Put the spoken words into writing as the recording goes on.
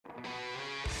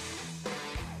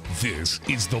This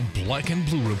is the Black and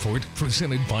Blue Report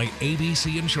presented by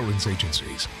ABC Insurance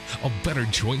Agencies, a better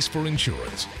choice for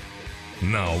insurance.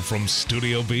 Now from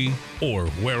Studio B, or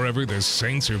wherever the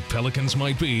Saints or Pelicans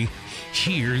might be,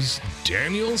 here's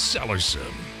Daniel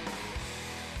Sallerson.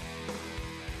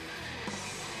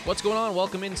 What's going on?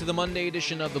 Welcome into the Monday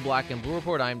edition of the Black and Blue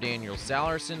Report. I'm Daniel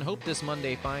Sallerson. Hope this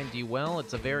Monday finds you well.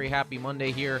 It's a very happy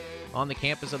Monday here on the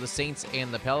campus of the Saints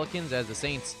and the Pelicans, as the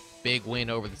Saints big win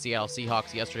over the Seattle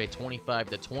Seahawks yesterday,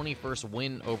 25-20, first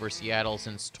win over Seattle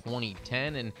since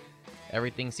 2010, and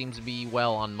everything seems to be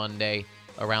well on Monday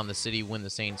around the city when the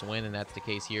Saints win, and that's the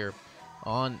case here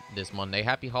on this Monday.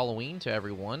 Happy Halloween to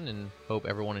everyone, and hope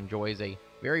everyone enjoys a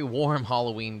very warm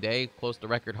Halloween day, close to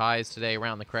record highs today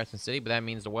around the Crescent City, but that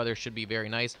means the weather should be very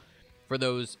nice for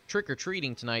those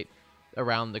trick-or-treating tonight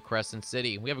around the Crescent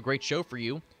City. We have a great show for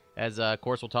you. As, of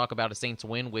course, we'll talk about a Saints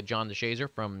win with John DeShazer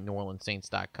from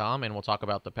NewOrleansSaints.com, and we'll talk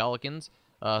about the Pelicans,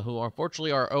 who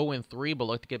unfortunately are 0-3, but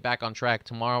look to get back on track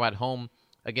tomorrow at home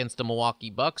against the Milwaukee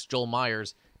Bucks. Joel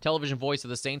Myers, television voice of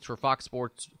the Saints for Fox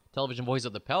Sports, television voice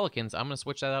of the Pelicans. I'm going to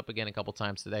switch that up again a couple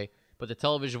times today, but the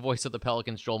television voice of the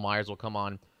Pelicans, Joel Myers, will come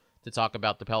on to talk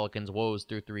about the Pelicans' woes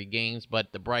through 3 games,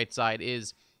 but the bright side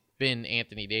is been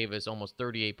Anthony Davis, almost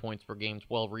 38 points per game,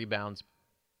 12 rebounds,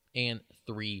 and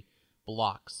 3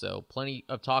 blocks. So plenty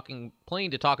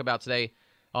to talk about today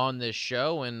on this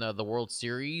show. And the World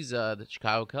Series, the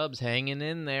Chicago Cubs hanging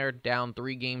in there, down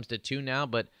 3-2 now,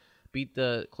 but beat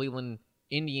the Cleveland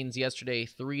Indians yesterday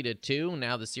 3-2.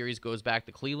 Now the series goes back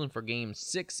to Cleveland for games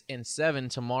 6 and 7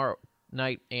 tomorrow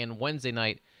night and Wednesday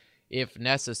night if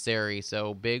necessary.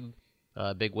 So big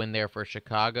win there for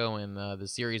Chicago, and the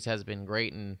series has been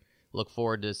great, and look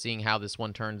forward to seeing how this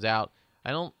one turns out. I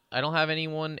don't have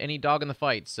any dog in the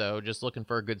fight, so just looking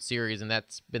for a good series, and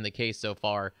that's been the case so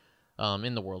far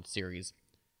in the World Series.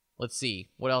 Let's see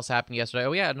what else happened yesterday.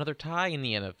 Oh yeah, another tie in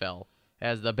the NFL,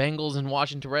 as the Bengals and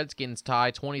Washington Redskins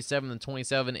tie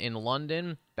 27-27 in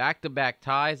London. Back-to-back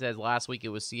ties, as last week it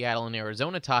was Seattle and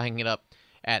Arizona tying it up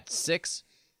at 6.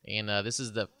 And this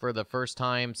is for the first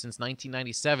time since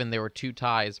 1997 there were 2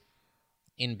 ties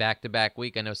in back-to-back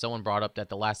week. I know someone brought up that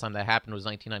the last time that happened was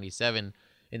 1997,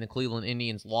 and the Cleveland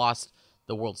Indians lost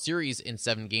the World Series in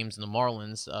 7 games in the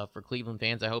Marlins. For Cleveland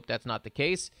fans, I hope that's not the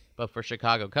case, but for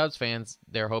Chicago Cubs fans,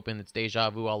 they're hoping it's deja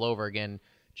vu all over again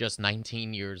just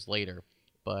 19 years later.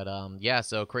 But yeah,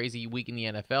 so crazy week in the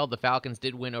NFL. The Falcons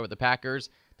did win over the Packers.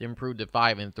 They improved to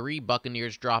 5-3.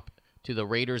 Buccaneers dropped to the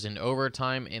Raiders in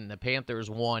overtime, and the Panthers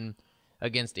won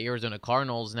against the Arizona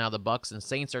Cardinals. Now the Bucs and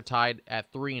Saints are tied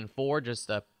at 3-4, just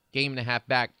a game and a half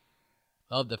back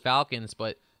of the Falcons,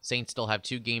 but Saints still have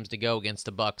 2 games to go against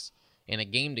the Bucs and a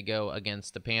game to go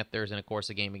against the Panthers, and of course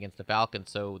a game against the Falcons.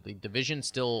 So the division's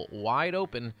still wide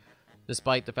open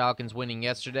despite the Falcons winning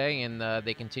yesterday, and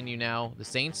they continue now, the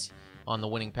Saints, on the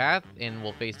winning path, and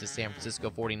will face the San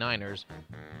Francisco 49ers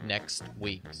next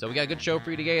week. So we got a good show for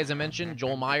you today. As I mentioned,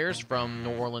 Joel Myers from the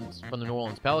New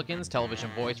Orleans Pelicans, television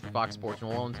voice for Fox Sports New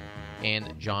Orleans,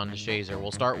 and John DeShazer.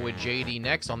 We'll start with JD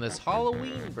next on this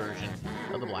Halloween version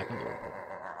of the Black and Blue Report.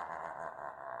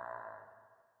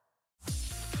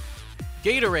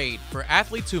 Gatorade. For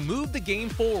athletes who move the game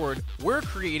forward, we're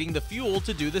creating the fuel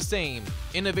to do the same.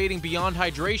 Innovating beyond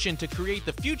hydration to create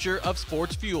the future of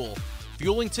sports fuel.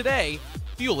 Fueling today,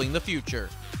 fueling the future.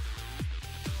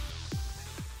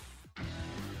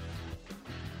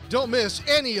 Don't miss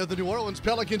any of the New Orleans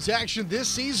Pelicans action this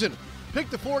season.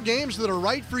 Pick the 4 games that are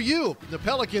right for you. The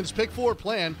Pelicans Pick 4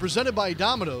 plan, presented by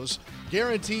Domino's,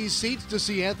 guarantees seats to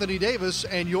see Anthony Davis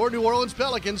and your New Orleans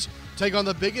Pelicans take on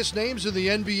the biggest names in the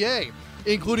NBA,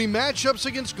 including matchups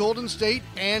against Golden State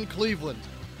and Cleveland.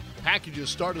 Packages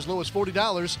start as low as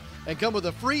 $40 and come with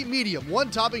a free medium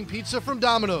 1-topping pizza from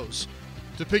Domino's.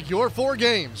 To pick your 4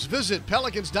 games, visit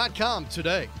Pelicans.com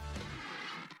today.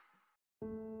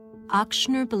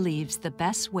 Ochsner believes the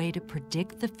best way to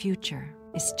predict the future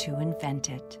is to invent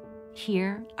it.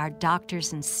 Here, our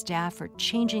doctors and staff are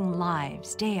changing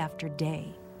lives day after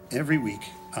day. Every week,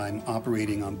 I'm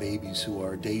operating on babies who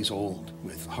are days old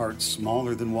with hearts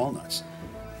smaller than walnuts.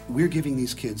 We're giving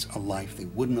these kids a life they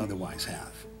wouldn't otherwise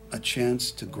have, a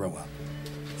chance to grow up.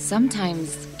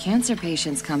 Sometimes cancer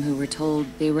patients come who were told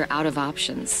they were out of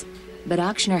options. But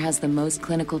Ochsner has the most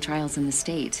clinical trials in the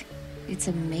state. It's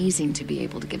amazing to be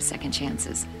able to give second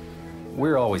chances.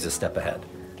 We're always a step ahead,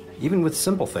 even with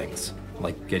simple things,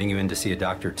 like getting you in to see a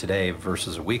doctor today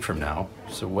versus a week from now,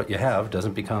 so what you have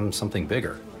doesn't become something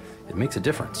bigger. It makes a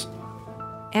difference.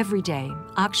 Every day,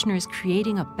 Ochsner is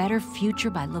creating a better future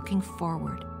by looking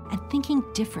forward and thinking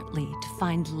differently to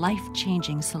find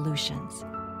life-changing solutions.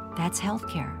 That's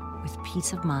healthcare with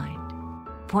peace of mind.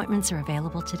 Appointments are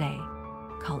available today.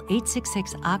 Call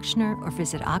 866-AUCTIONER or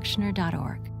visit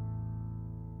auctioneer.org.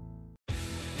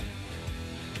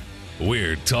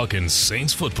 We're talking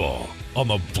Saints football on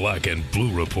the Black and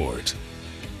Blue Report.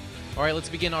 All right, let's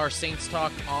begin our Saints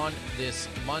talk on this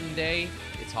Monday.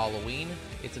 It's Halloween.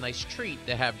 It's a nice treat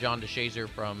to have John DeShazer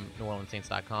from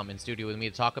NewOrleansSaints.com in studio with me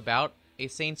to talk about a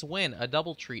Saints win, a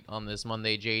double treat on this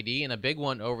Monday, JD, and a big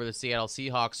one over the Seattle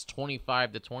Seahawks,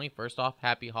 25-20. First off,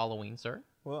 happy Halloween, sir.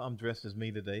 Well, I'm dressed as me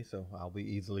today, so I'll be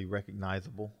easily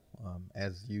recognizable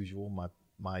as usual.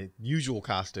 My usual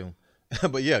costume,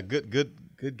 but yeah, good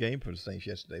game for the Saints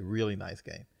yesterday. Really nice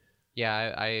game.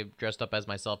 Yeah, I dressed up as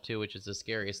myself too, which is the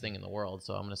scariest thing in the world.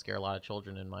 So I'm going to scare a lot of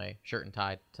children in my shirt and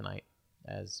tie tonight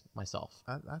as myself.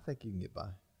 I think you can get by.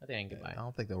 I think I can get by. I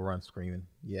don't think they'll run screaming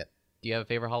yet. Do you have a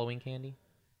favorite Halloween candy?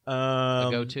 A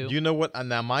go-to? You know what?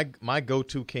 Now my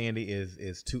go-to candy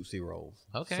is Tootsie Rolls.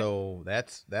 Okay. So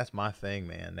that's my thing,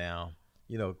 man. Now,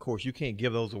 of course, you can't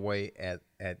give those away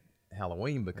at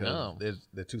Halloween because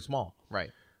they're too small.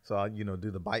 Right. So I,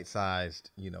 do the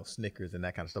bite-sized, Snickers and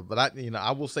that kind of stuff. But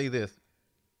I will say this: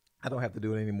 I don't have to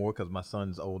do it anymore because my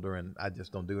son's older and I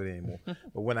just don't do it anymore.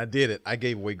 But when I did it, I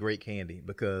gave away great candy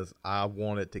because I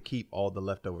wanted to keep all the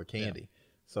leftover candy. Yeah.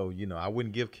 So I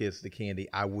wouldn't give kids the candy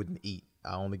I wouldn't eat.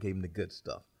 I only gave them the good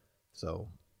stuff. So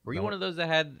were you one of those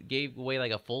that gave away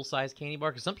like a full-size candy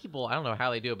bar? Because some people, I don't know how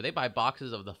they do it, but they buy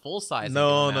boxes of the full size.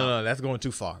 No, that's going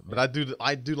too far. But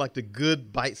I do like the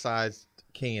good bite-sized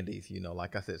candies.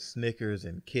 Like I said, Snickers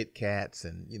and Kit Kats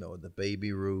and the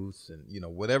Baby Ruths and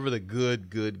whatever the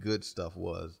good stuff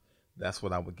was. That's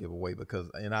what I would give away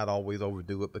and I'd always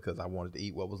overdo it because I wanted to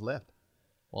eat what was left.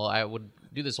 Well, I would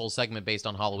do this whole segment based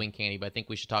on Halloween candy, but I think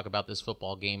we should talk about this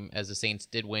football game as the Saints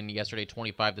did win yesterday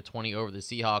 25-20 over the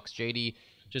Seahawks. JD,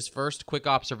 just first quick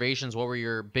observations. What were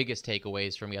your biggest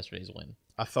takeaways from yesterday's win?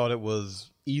 I thought it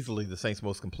was easily the Saints'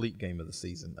 most complete game of the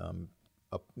season.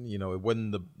 It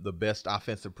wasn't the best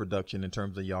offensive production in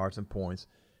terms of yards and points.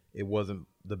 It wasn't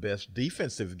the best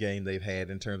defensive game they've had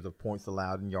in terms of points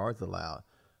allowed and yards allowed.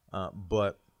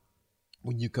 But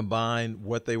when you combine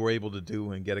what they were able to do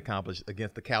and get accomplished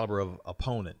against the caliber of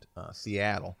opponent,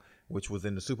 Seattle, which was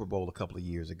in the Super Bowl a couple of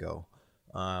years ago,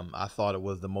 I thought it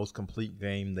was the most complete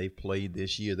game they've played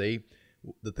this year.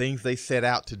 The things they set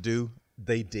out to do,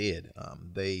 they did.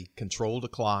 They controlled the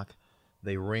clock.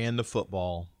 They ran the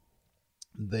football.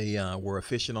 They were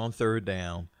efficient on third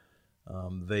down.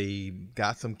 They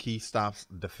got some key stops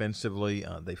defensively.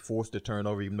 They forced a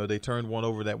turnover, even though they turned one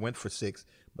over that went for 6,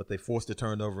 but they forced a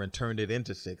turnover and turned it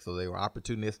into 6. So they were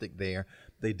opportunistic there.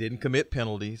 They didn't commit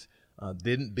penalties,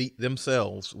 didn't beat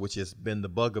themselves, which has been the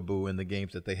bugaboo in the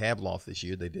games that they have lost this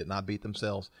year. They did not beat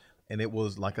themselves. And it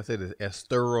was, like I said, as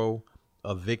thorough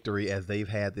a victory as they've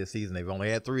had this season. They've only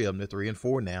had 3 of them. They're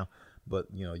 3-4 now. But,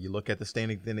 you look at the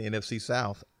standings in the NFC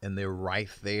South, and they're right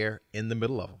there in the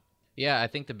middle of them. Yeah, I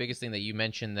think the biggest thing that you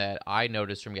mentioned that I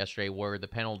noticed from yesterday were the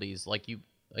penalties. Like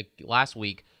last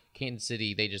week, Kansas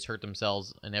City, they just hurt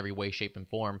themselves in every way, shape, and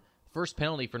form. First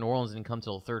penalty for New Orleans didn't come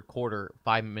till the third quarter,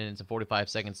 5 minutes and 45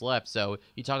 seconds left. So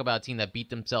you talk about a team that beat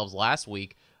themselves last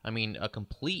week. I mean, a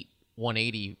complete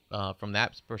 180 from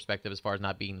that perspective as far as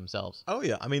not beating themselves. Oh,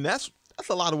 yeah. I mean, that's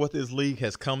a lot of what this league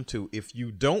has come to. If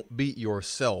you don't beat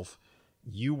yourself,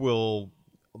 you will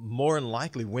more than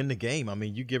likely win the game. I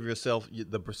mean, you give yourself –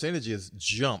 the percentages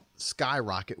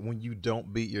skyrocket when you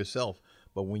don't beat yourself.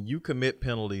 But when you commit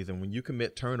penalties and when you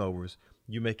commit turnovers,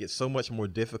 you make it so much more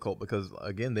difficult because,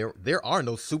 again, there are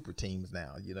no super teams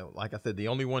now. Like I said, the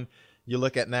only one you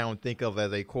look at now and think of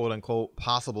as a quote-unquote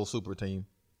possible super team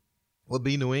would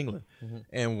be New England. Mm-hmm.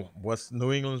 And what's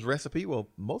New England's recipe? Well,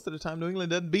 most of the time New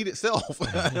England doesn't beat itself.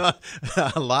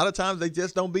 A lot of times they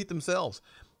just don't beat themselves.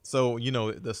 So,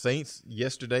 the Saints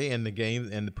yesterday and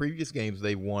the previous games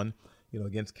they won,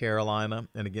 against Carolina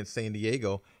and against San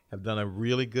Diego, have done a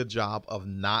really good job of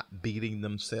not beating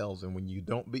themselves. And when you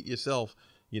don't beat yourself,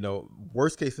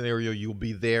 worst case scenario, you'll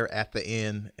be there at the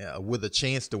end with a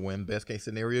chance to win. Best case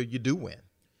scenario, you do win.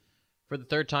 For the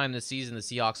third time this season, the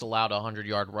Seahawks allowed a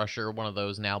 100-yard rusher. One of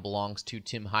those now belongs to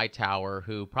Tim Hightower,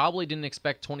 who probably didn't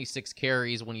expect 26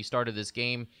 carries when he started this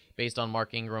game based on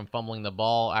Mark Ingram fumbling the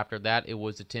ball. After that, it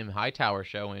was a Tim Hightower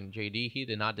show, and JD, he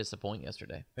did not disappoint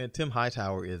yesterday. And Tim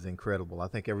Hightower is incredible. I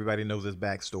think everybody knows his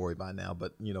backstory by now,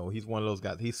 but, he's one of those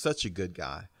guys. He's such a good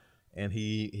guy, and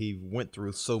he went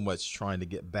through so much trying to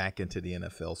get back into the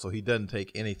NFL, so he doesn't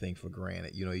take anything for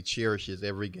granted. He cherishes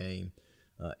every game.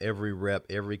 Every rep,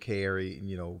 every carry,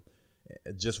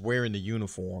 just wearing the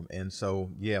uniform. And so,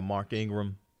 yeah, Mark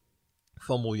Ingram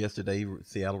fumbled yesterday.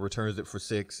 Seattle returns it for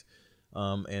 6.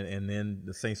 and then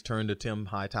the Saints turned to Tim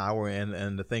Hightower.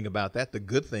 And the thing about that, the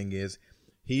good thing is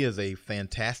he is a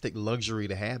fantastic luxury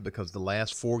to have, because the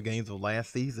last 4 games of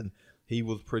last season, he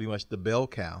was pretty much the bell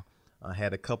cow.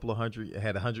 Had a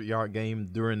 100-yard game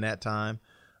during that time.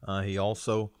 He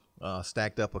also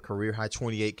stacked up a career-high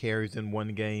 28 carries in one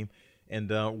game, and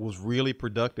was really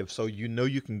productive. So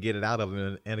you can get it out of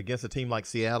him. And against a team like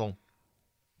Seattle,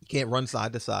 you can't run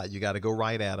side to side. You got to go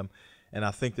right at him. And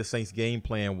I think the Saints' game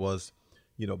plan was,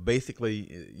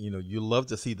 basically, you love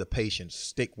to see the patience.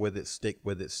 Stick with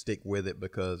it,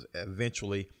 because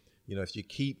eventually, if you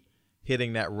keep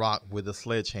hitting that rock with a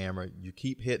sledgehammer, you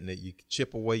keep hitting it, you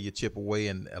chip away,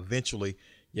 and eventually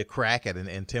you crack it.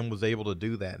 And Tim was able to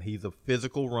do that. He's a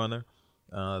physical runner.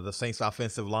 The Saints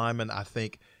offensive lineman, I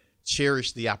think,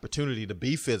 cherished the opportunity to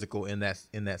be physical in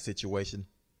that situation.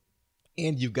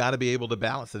 And you've got to be able to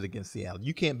balance it against Seattle.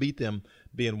 You can't beat them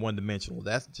being one-dimensional.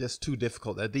 That's just too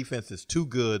difficult. That defense is too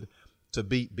good to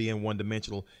beat being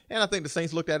one-dimensional. And I think the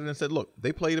Saints looked at it and said, look,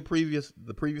 they played the previous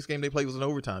game they played was an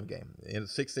overtime game in a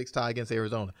 6-6 tie against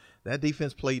Arizona. That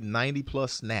defense played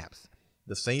 90-plus snaps.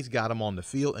 The Saints got them on the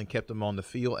field and kept them on the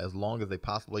field as long as they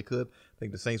possibly could. I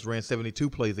think the Saints ran 72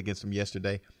 plays against them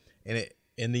yesterday. And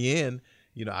in the end,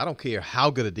 I don't care how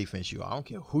good a defense you are. I don't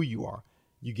care who you are.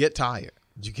 You get tired.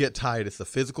 It's a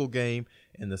physical game,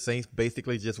 and the Saints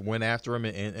basically just went after them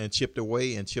and chipped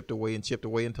away until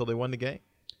they won the game.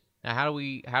 Now, how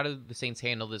do the Saints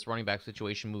handle this running back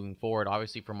situation moving forward?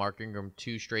 Obviously, for Mark Ingram,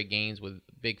 2 straight games with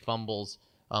big fumbles,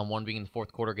 one being in the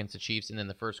fourth quarter against the Chiefs and then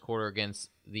the first quarter against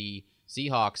the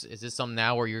Seahawks. Is this something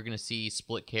now where you're going to see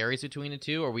split carries between the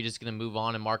two, or are we just going to move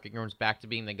on and Mark Ingram's back to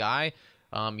being the guy?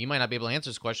 You might not be able to answer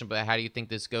this question, but how do you think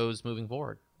this goes moving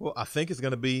forward? Well, I think it's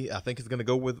going to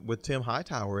go with Tim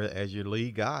Hightower as your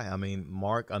lead guy. I mean,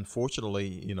 Mark,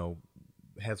 unfortunately,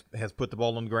 has put the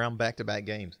ball on the ground back-to-back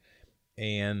games.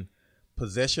 And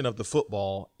possession of the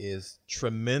football is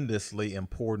tremendously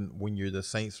important when you're the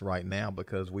Saints right now,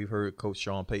 because we've heard Coach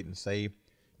Sean Payton say,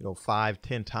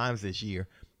 5-10 times this year,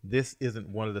 this isn't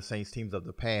one of the Saints teams of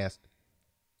the past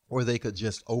where they could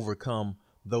just overcome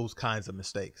those kinds of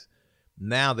mistakes.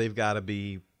 Now they've got to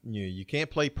be, you can't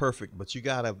play perfect, but you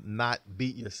got to not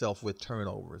beat yourself with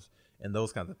turnovers and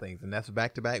those kinds of things. And that's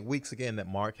back-to-back weeks again that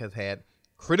Mark has had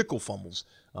critical fumbles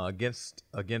against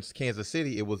Kansas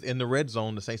City. It was in the red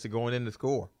zone. The Saints are going in to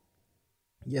score.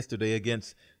 Yesterday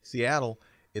against Seattle,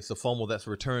 it's a fumble that's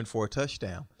returned for a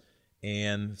touchdown.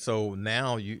 And so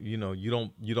now you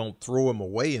don't throw him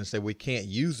away and say we can't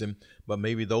use him, but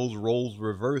maybe those roles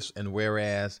reverse, and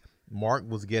whereas Mark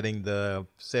was getting the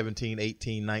 17,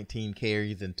 18, 19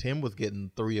 carries, and Tim was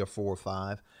getting 3 or 4 or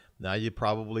 5. Now you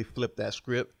probably flip that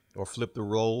script or flip the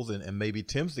roles, and maybe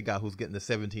Tim's the guy who's getting the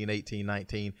 17, 18,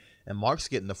 19, and Mark's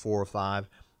getting the 4 or 5,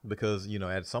 because,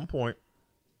 at some point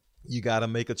you got to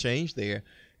make a change there.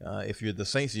 If you're the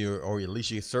Saints, or at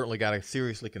least you certainly got to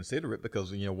seriously consider it,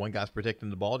 because, one guy's protecting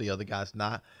the ball, the other guy's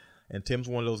not. And Tim's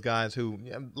one of those guys who,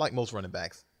 like most running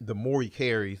backs, the more he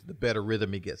carries, the better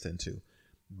rhythm he gets into.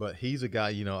 But he's a guy,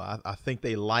 I think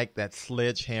they like that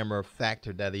sledgehammer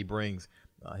factor that he brings.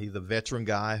 He's a veteran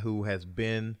guy who has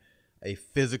been a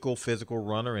physical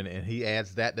runner, and he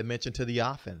adds that dimension to the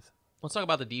offense. Let's talk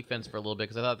about the defense for a little bit,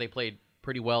 because I thought they played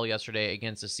pretty well yesterday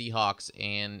against the Seahawks.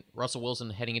 And Russell Wilson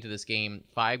heading into this game,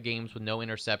 5 games with no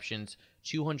interceptions,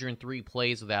 203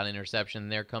 plays without interception.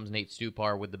 And there comes Nate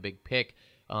Stupar with the big pick.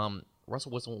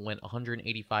 Russell Wilson went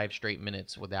 185 straight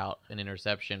minutes without an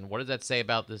interception. What does that say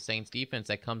about the Saints defense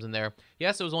that comes in there?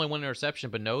 Yes, it was only 1 interception,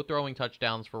 but no throwing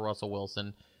touchdowns for Russell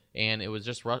Wilson, and it was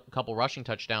just a couple rushing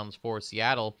touchdowns for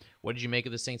Seattle. What did you make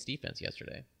of the Saints defense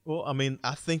yesterday? Well, I mean,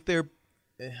 I think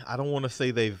I don't want to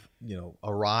say they've,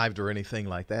 arrived or anything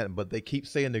like that, but they keep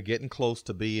saying they're getting close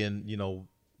to being,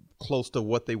 close to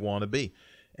what they want to be.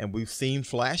 And we've seen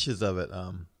flashes of it.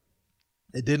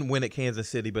 They didn't win at Kansas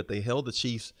City, but they held the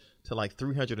Chiefs to like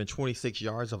 326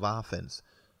 yards of offense.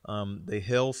 They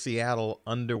held Seattle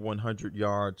under 100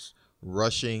 yards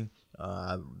rushing.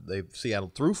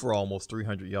 Seattle threw for almost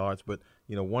 300 yards, but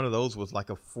one of those was like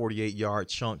a 48-yard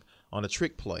chunk on a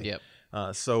trick play.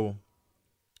 Yep. So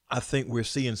I think we're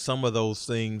seeing some of those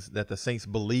things that the Saints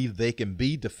believe they can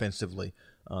be defensively.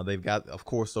 They've got, of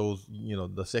course, those,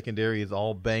 the secondary is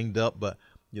all banged up, but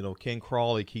Ken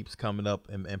Crawley keeps coming up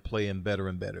and playing better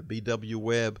and better. B.W.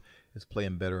 Webb is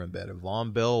playing better and better.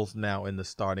 Von Bell's now in the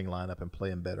starting lineup and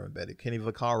playing better and better. Kenny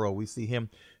Vaccaro, we see him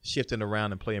shifting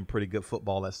around and playing pretty good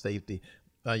football at safety.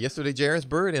 Yesterday, Jairus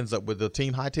Byrd ends up with the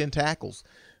team high 10 tackles.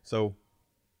 So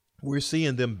we're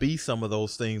seeing them be some of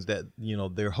those things that,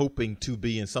 they're hoping to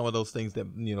be, and some of those things that,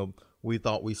 we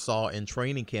thought we saw in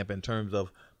training camp in terms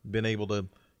of being able to,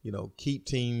 keep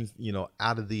teams,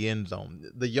 out of the end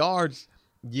zone. The yards,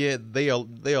 yeah, they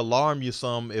alarm you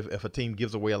some if a team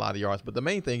gives away a lot of yards. But the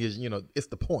main thing is, it's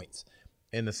the points.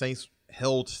 And the Saints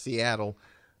held Seattle's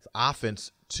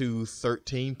offense to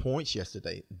 13 points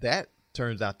yesterday. That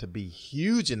turns out to be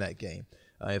huge in that game.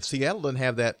 If Seattle doesn't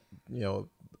have that,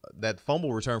 that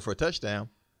fumble return for a touchdown,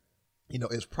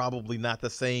 it's probably not the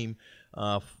same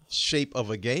shape of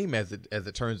a game as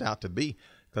it turns out to be,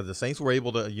 because the Saints were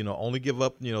able to, only give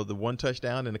up, the one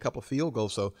touchdown and a couple field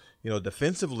goals. So,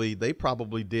 defensively, they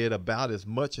probably did about as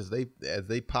much as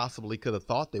they possibly could have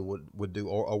thought they would do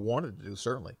or wanted to do,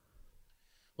 certainly.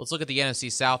 Let's look at the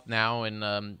NFC South now.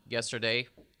 And yesterday,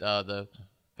 the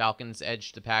Falcons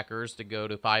edged the Packers to go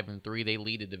to 5-3. They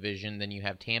lead the division. Then you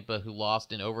have Tampa, who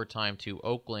lost in overtime to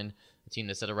Oakland, a team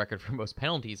that set a record for most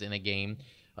penalties in a game.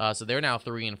 So they're now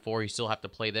 3-4. You still have to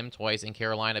play them twice. And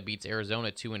Carolina beats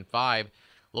Arizona 2-5.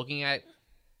 Looking at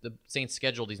the Saints'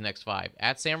 schedule these next 5: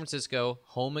 at San Francisco,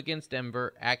 home against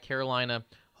Denver, at Carolina,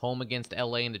 home against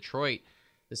LA and Detroit.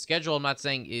 The schedule, I'm not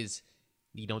saying is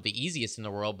the easiest in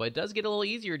the world, but it does get a little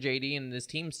easier, JD, and this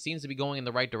team seems to be going in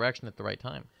the right direction at the right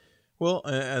time. Well,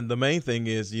 and the main thing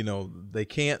is, they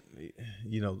can't,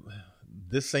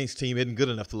 this Saints team isn't good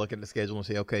enough to look at the schedule and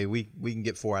say, okay, we can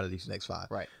get 4 out of these next 5.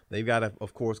 Right. They've got to,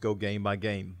 of course, go game by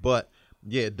game. But,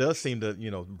 yeah, it does seem to,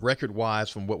 record-wise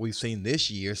from what we've seen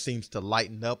this year, seems to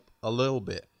lighten up a little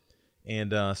bit.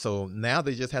 And so now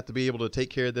they just have to be able to take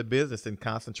care of their business and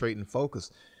concentrate and focus.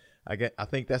 I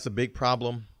think that's a big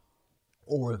problem,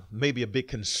 or maybe a big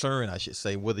concern, I should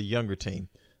say, with a younger team.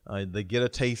 They get a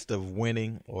taste of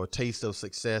winning or a taste of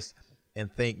success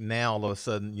and think now all of a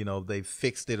sudden, they've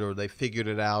fixed it or they figured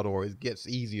it out or it gets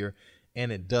easier,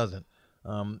 and it doesn't.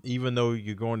 Even though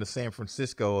you're going to San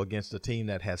Francisco against a team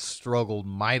that has struggled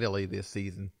mightily this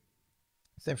season,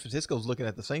 San Francisco's looking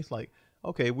at the Saints like,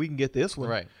 okay, we can get this one.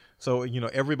 Right. So,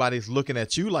 everybody's looking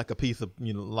at you like a piece of,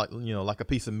 like a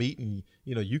piece of meat, and,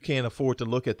 you can't afford to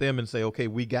look at them and say, okay,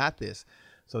 we got this.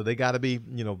 So they got to be,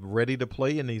 ready to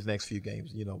play in these next few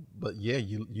games, But, yeah,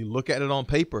 you look at it on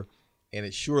paper, and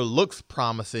it sure looks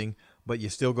promising, but you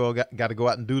still got to go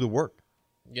out and do the work.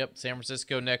 Yep, San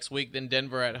Francisco next week, then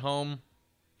Denver at home.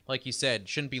 Like you said,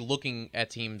 shouldn't be looking at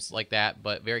teams like that,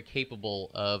 but very capable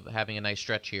of having a nice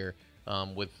stretch here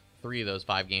with 3 of those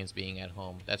 5 games being at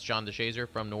home. That's John DeShazer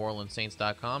from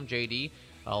NewOrleansSaints.com. JD,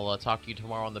 I'll talk to you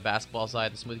tomorrow on the basketball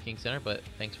side of the Smoothie King Center, but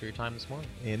thanks for your time this morning.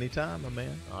 Anytime, my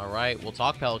man. All right, we'll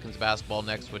talk Pelicans basketball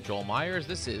next with Joel Myers.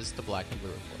 This is the Black and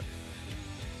Blue Report.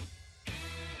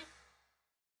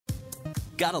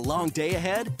 Got a long day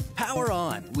ahead? Power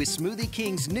on with Smoothie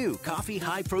King's new coffee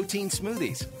high-protein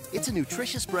smoothies. It's a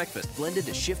nutritious breakfast blended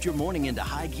to shift your morning into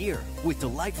high gear with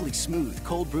delightfully smooth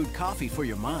cold-brewed coffee for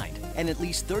your mind and at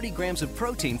least 30 grams of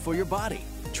protein for your body.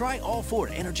 Try all 4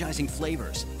 energizing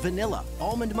flavors: vanilla,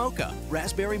 almond mocha,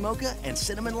 raspberry mocha, and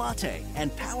cinnamon latte,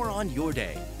 and power on your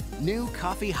day. New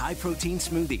coffee high-protein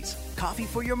smoothies. Coffee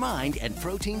for your mind and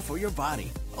protein for your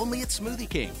body. Only at Smoothie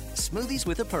King. Smoothies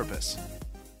with a purpose.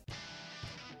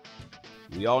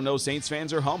 We all know Saints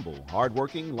fans are humble,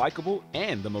 hardworking, likable,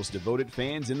 and the most devoted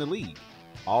fans in the league.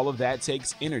 All of that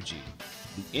takes energy.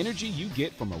 The energy you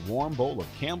get from a warm bowl of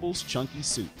Campbell's Chunky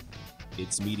Soup.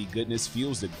 Its meaty goodness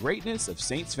fuels the greatness of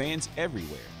Saints fans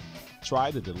everywhere.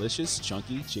 Try the delicious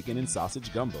Chunky Chicken and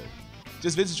Sausage Gumbo.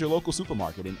 Just visit your local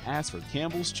supermarket and ask for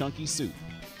Campbell's Chunky Soup,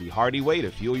 the hearty way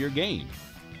to fuel your game,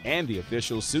 and the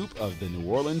official soup of the New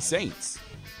Orleans Saints.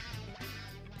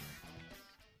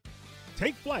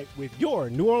 Take flight with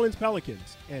your New Orleans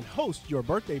Pelicans and host your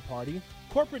birthday party,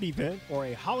 corporate event, or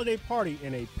a holiday party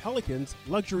in a Pelicans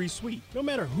luxury suite. No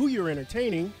matter who you're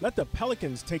entertaining, let the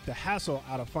Pelicans take the hassle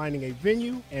out of finding a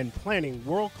venue and planning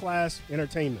world-class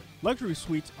entertainment. Luxury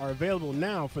suites are available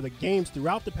now for the games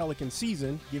throughout the Pelicans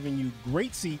season, giving you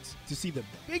great seats to see the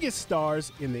biggest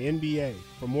stars in the NBA.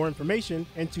 For more information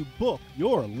and to book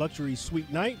your luxury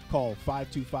suite night, call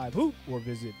 525-HOOP or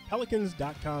visit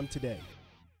pelicans.com today.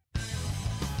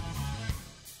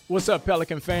 What's up,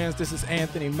 Pelican fans? This is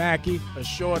Anthony Mackie, a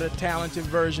shorter, talented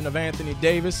version of Anthony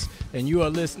Davis, and you are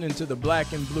listening to the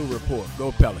Black and Blue Report.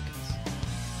 Go Pelicans.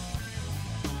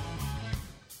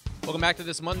 Welcome back to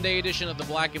this Monday edition of the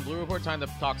Black and Blue Report. Time to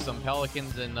talk some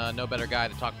Pelicans, and no better guy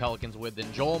to talk Pelicans with than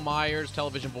Joel Myers,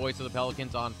 television voice of the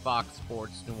Pelicans on Fox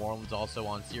Sports New Orleans, also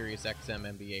on Sirius XM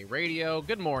NBA Radio.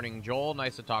 Good morning, Joel.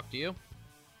 Nice to talk to you.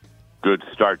 Good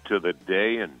start to the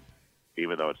day, and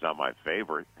even though it's not my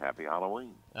favorite, happy Halloween.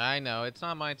 I know, it's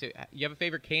not mine too. You have a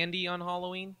favorite candy on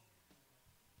Halloween?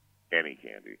 Any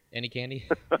candy. Any candy?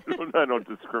 I don't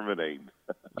discriminate.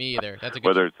 Me either. That's a good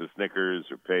Whether it's a Snickers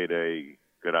or Payday,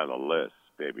 good on the list.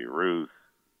 Baby Ruth,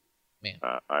 Man.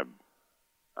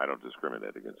 I don't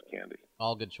discriminate against Candy.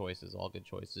 All good choices, all good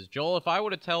choices. Joel, if I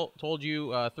would have told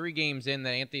you 3 games in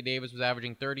that Anthony Davis was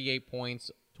averaging 38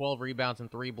 points, 12 rebounds,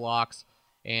 and 3 blocks,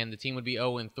 and the team would be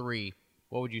 0-3,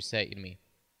 what would you say to me?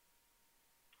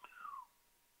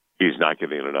 He's not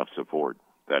getting enough support.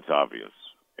 That's obvious.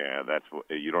 And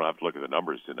you don't have to look at the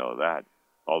numbers to know that.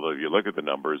 Although if you look at the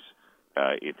numbers,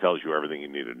 it tells you everything you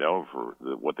need to know for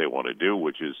what they want to do,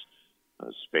 which is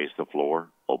space the floor,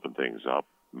 open things up,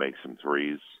 make some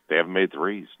threes. They haven't made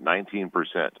threes, 19%.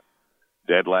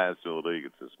 Dead last in the league.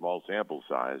 It's a small sample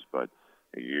size, but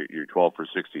you're 12 for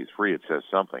 63. It says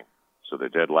something. So they're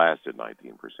dead last at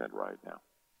 19% right now.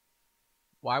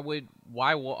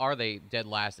 Why are they dead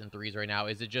last in threes right now?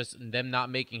 Is it just them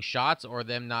not making shots, or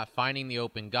them not finding the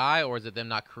open guy, or is it them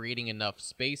not creating enough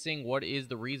spacing? What is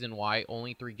the reason why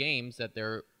only 3 games that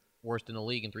they're worst in the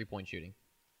league in three-point shooting?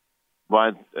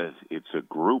 Well, it's a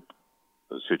group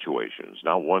situation. It's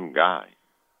not one guy.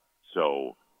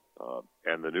 So,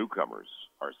 and the newcomers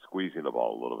are squeezing the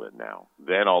ball a little bit now.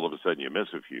 Then all of a sudden you miss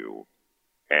a few,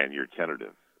 and you're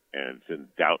tentative. And it's in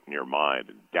doubt in your mind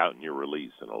and doubt in your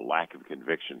release and a lack of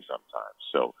conviction sometimes.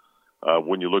 So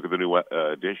when you look at the new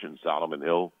additions, Solomon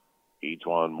Hill,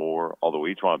 E'Twaun Moore, although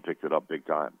E'Twaun picked it up big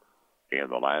time in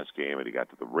the last game and he got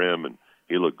to the rim and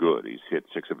he looked good. He's hit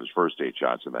 6 of his first 8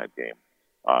 shots in that game.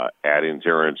 Add in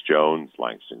Terrence Jones,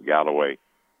 Langston Galloway.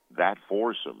 That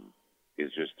foursome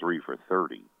is just 3 for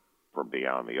 30 from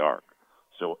beyond the arc.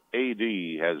 So AD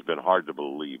has been hard to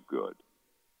believe good.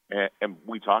 And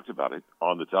we talked about it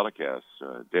on the telecast,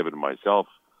 David and myself.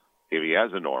 If he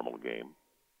has a normal game,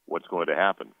 what's going to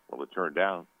happen? Well, it turned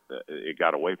out it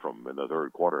got away from him in the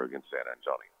third quarter against San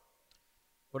Antonio.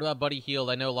 What about Buddy Hield?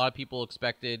 I know a lot of people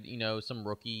expected, some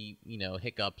rookie,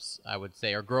 hiccups, I would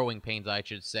say, or growing pains, I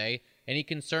should say. Any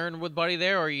concern with Buddy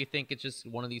there, or you think it's just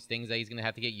one of these things that he's going to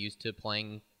have to get used to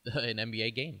playing an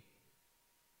NBA game?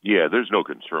 Yeah, there's no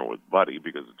concern with Buddy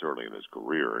because it's early in his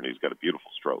career, and he's got a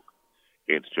beautiful stroke.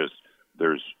 It's just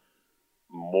there's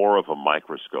more of a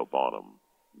microscope on him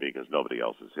because nobody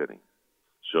else is hitting.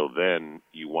 So then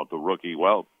you want the rookie.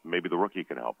 Well, maybe the rookie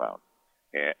can help out.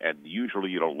 And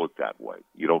usually you don't look that way.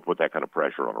 You don't put that kind of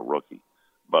pressure on a rookie.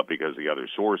 But because the other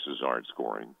sources aren't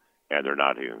scoring and they're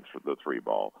not hitting the 3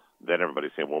 ball, then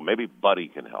everybody's saying, well, maybe Buddy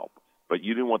can help. But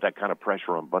you didn't want that kind of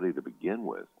pressure on Buddy to begin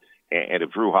with. And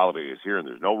if Drew Holiday is here and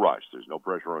there's no rush, there's no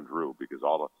pressure on Drew because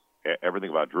everything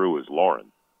about Drew is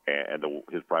Lauren. And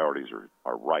his priorities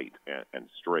are right and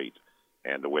straight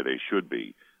and the way they should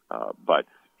be. But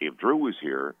if Drew was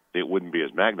here, it wouldn't be as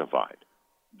magnified.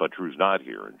 But Drew's not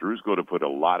here, and Drew's going to put a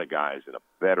lot of guys in a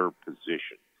better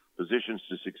positions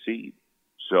to succeed.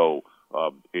 So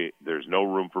there's no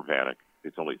room for panic.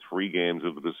 It's only 3 games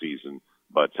of the season,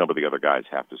 but some of the other guys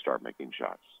have to start making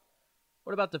shots.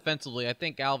 What about defensively? I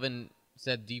think Alvin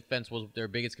said defense was their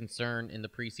biggest concern in the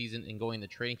preseason and going to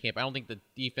training camp. I don't think the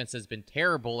defense has been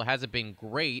terrible. It hasn't been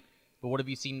great, but what have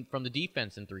you seen from the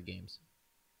defense in 3 games?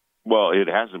 Well, it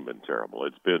hasn't been terrible.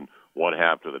 It's been one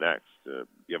half to the next.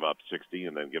 Give up 60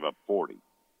 and then give up 40.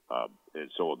 And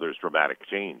so there's dramatic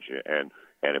change and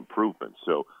improvement.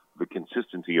 So the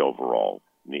consistency overall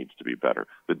needs to be better.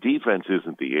 The defense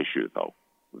isn't the issue, though.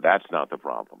 That's not the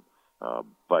problem.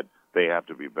 But they have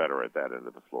to be better at that end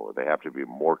of the floor. They have to be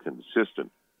more consistent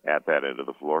at that end of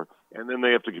the floor, and then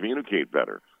they have to communicate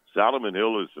better. Solomon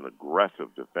Hill is an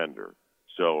aggressive defender.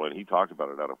 So, and he talked about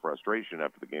it out of frustration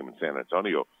after the game in San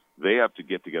Antonio. They have to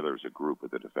get together as a group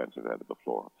at the defensive end of the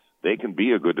floor. They can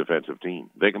be a good defensive team.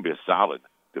 They can be a solid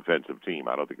defensive team.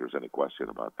 I don't think there's any question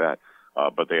about that.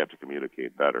 But they have to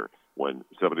communicate better. When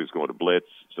somebody's going to blitz,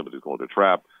 somebody's going to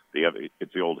trap,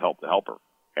 it's the old help the helper,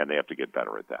 and they have to get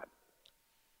better at that.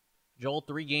 Joel,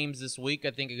 3 games this week.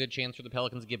 I think a good chance for the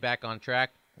Pelicans to get back on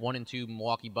track. 1 and 2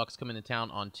 Milwaukee Bucks come into town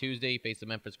on Tuesday, face the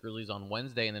Memphis Grizzlies on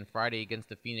Wednesday, and then Friday against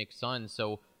the Phoenix Suns.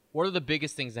 So what are the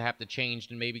biggest things that have to change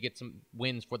and maybe get some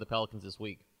wins for the Pelicans this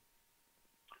week?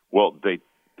 Well, they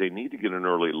need to get an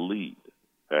early lead.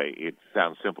 It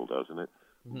sounds simple, doesn't it?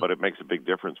 Mm-hmm. But it makes a big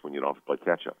difference when you don't have to play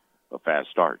catch-up, a fast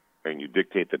start, and you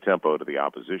dictate the tempo to the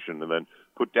opposition and then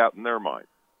put doubt in their mind.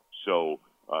 So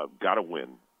got to win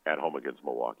at home against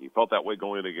Milwaukee. Felt that way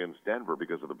going against Denver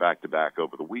because of the back-to-back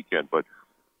over the weekend. But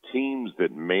teams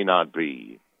that may not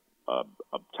be a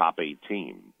top 8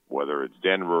 team, whether it's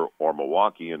Denver or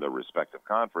Milwaukee in their respective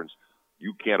conference,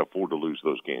 you can't afford to lose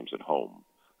those games at home.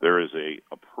 There is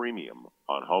a premium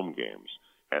on home games,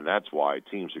 and that's why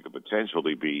teams that could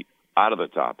potentially be out of the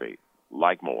top 8,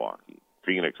 like Milwaukee,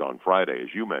 Phoenix on Friday, as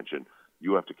you mentioned,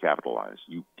 you have to capitalize.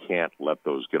 You can't let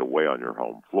those get away on your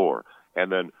home floor.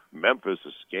 And then Memphis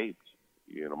escaped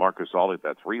Marc Gasol hit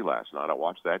that 3 last night. I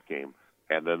watched that game,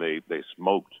 and then they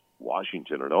smoked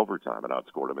Washington in overtime and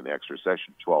outscored them in the extra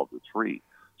session 12-3.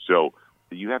 So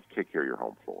you have to take care of your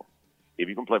home floor. If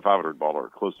you can play 500 ball or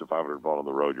close to 500 ball on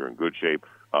the road, you're in good shape,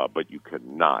 but you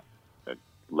cannot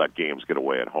let games get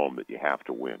away at home that you have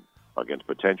to win against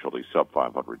potentially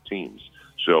sub-500 teams.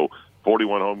 So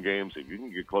 41 home games, if you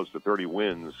can get close to 30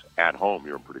 wins at home,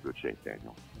 you're in pretty good shape,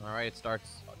 Daniel. All right, it starts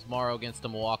tomorrow against the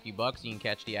Milwaukee Bucks. You can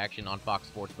catch the action on Fox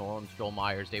Sports New Orleans. Joel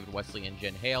Myers, David Wesley, and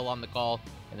Jen Hale on the call.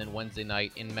 And then Wednesday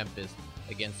night in Memphis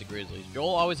against the Grizzlies. Joel,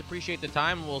 always appreciate the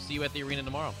time. We'll see you at the arena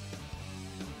tomorrow.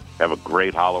 Have a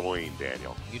great Halloween,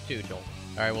 Daniel. You too, Joel.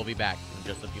 All right, we'll be back in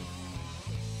just a few minutes.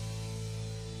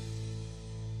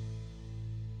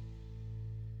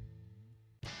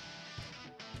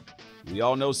 We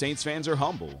all know Saints fans are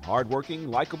humble, hardworking,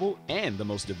 likable, and the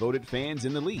most devoted fans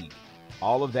in the league.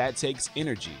 All of that takes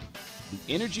energy.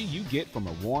 The energy you get from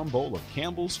a warm bowl of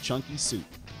Campbell's Chunky Soup.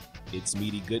 Its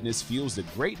meaty goodness fuels the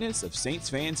greatness of Saints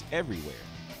fans everywhere.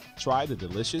 Try the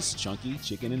delicious Chunky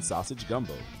Chicken and Sausage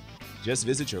Gumbo. Just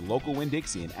visit your local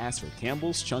Winn-Dixie and ask for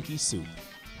Campbell's Chunky Soup,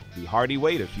 the hearty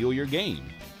way to fuel your game,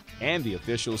 and the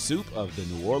official soup of the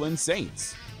New Orleans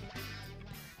Saints.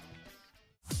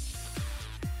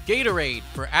 Gatorade.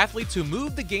 For athletes who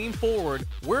move the game forward,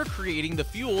 we're creating the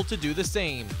fuel to do the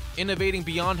same. Innovating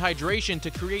beyond hydration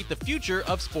to create the future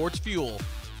of sports fuel.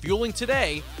 Fueling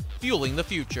today, fueling the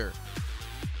future.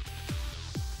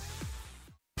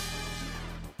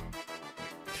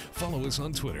 Follow us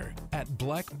on Twitter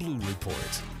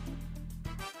 @BlackBlueReport.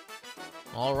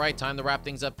 All right, time to wrap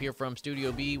things up here from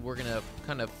Studio B. We're going to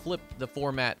kind of flip the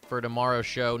format for tomorrow's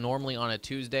show. Normally on a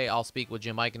Tuesday, I'll speak with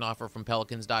Jim Eichenhofer from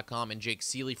Pelicans.com and Jake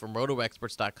Seeley from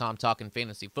RotoExperts.com talking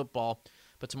fantasy football.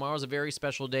 But tomorrow's a very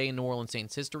special day in New Orleans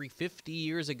Saints history. 50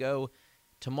 years ago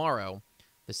tomorrow,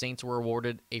 the Saints were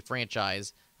awarded a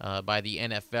franchise by the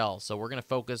NFL. So we're going to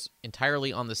focus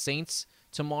entirely on the Saints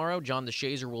tomorrow. John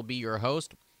DeShazier will be your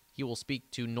host. He will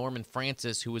speak to Norman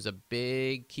Francis, who is a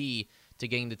big key to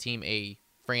getting the team a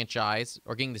franchise,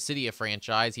 or getting the city a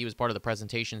franchise. He was part of the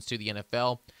presentations to the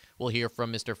NFL. We'll hear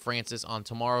from Mr. Francis on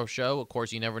tomorrow's show. Of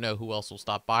course, you never know who else will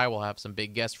stop by. We'll have some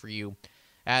big guests for you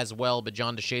as well, but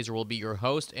John DeShazier will be your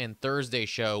host, and Thursday's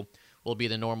show will be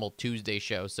the normal Tuesday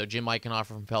show. So Jim Eichenhofer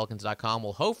from Pelicans.com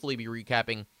will hopefully be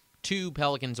recapping 2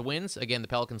 Pelicans wins. Again, the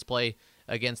Pelicans play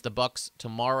against the Bucks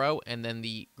tomorrow, and then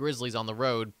the Grizzlies on the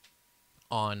road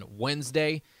on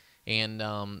Wednesday. And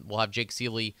we'll have Jake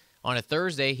Seeley on a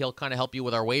Thursday. He'll kind of help you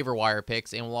with our waiver wire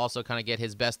picks, and we'll also kind of get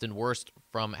his best and worst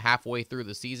from halfway through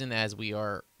the season, as we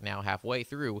are now halfway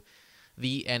through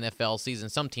the NFL season.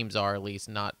 Some teams are, at least,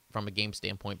 not from a game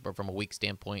standpoint, but from a week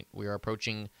standpoint. We are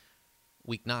approaching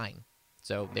week 9.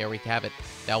 So there we have it.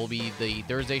 That will be the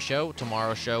Thursday show.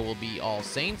 Tomorrow's show will be all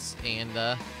Saints, and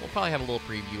we'll probably have a little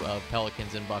preview of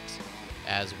Pelicans and Bucks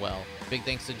as well. Big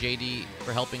thanks to JD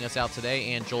for helping us out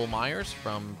today, and Joel Myers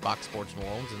from Fox Sports New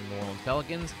Orleans and the New Orleans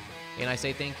Pelicans. And I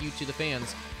say thank you to the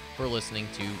fans for listening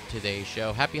to today's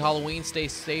show. Happy Halloween. Stay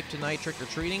safe tonight,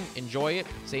 trick-or-treating. Enjoy it.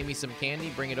 Save me some candy.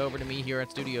 Bring it over to me here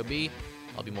at Studio B.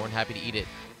 I'll be more than happy to eat it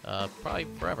probably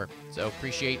forever. So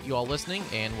appreciate you all listening,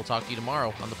 and we'll talk to you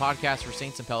tomorrow on the podcast for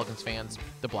Saints and Pelicans fans,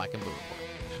 the Black and Blue Report.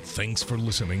 Thanks for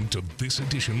listening to this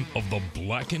edition of the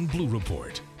Black and Blue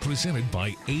Report, presented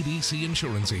by ABC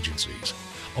Insurance Agencies.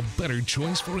 A better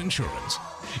choice for insurance.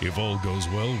 If all goes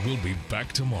well, we'll be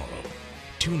back tomorrow.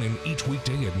 Tune in each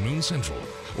weekday at noon Central,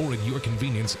 or at your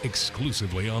convenience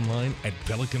exclusively online at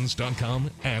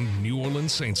Pelicans.com and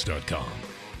NewOrleansSaints.com.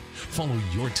 Follow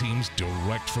your teams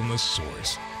direct from the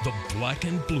source, the Black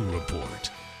and Blue Report.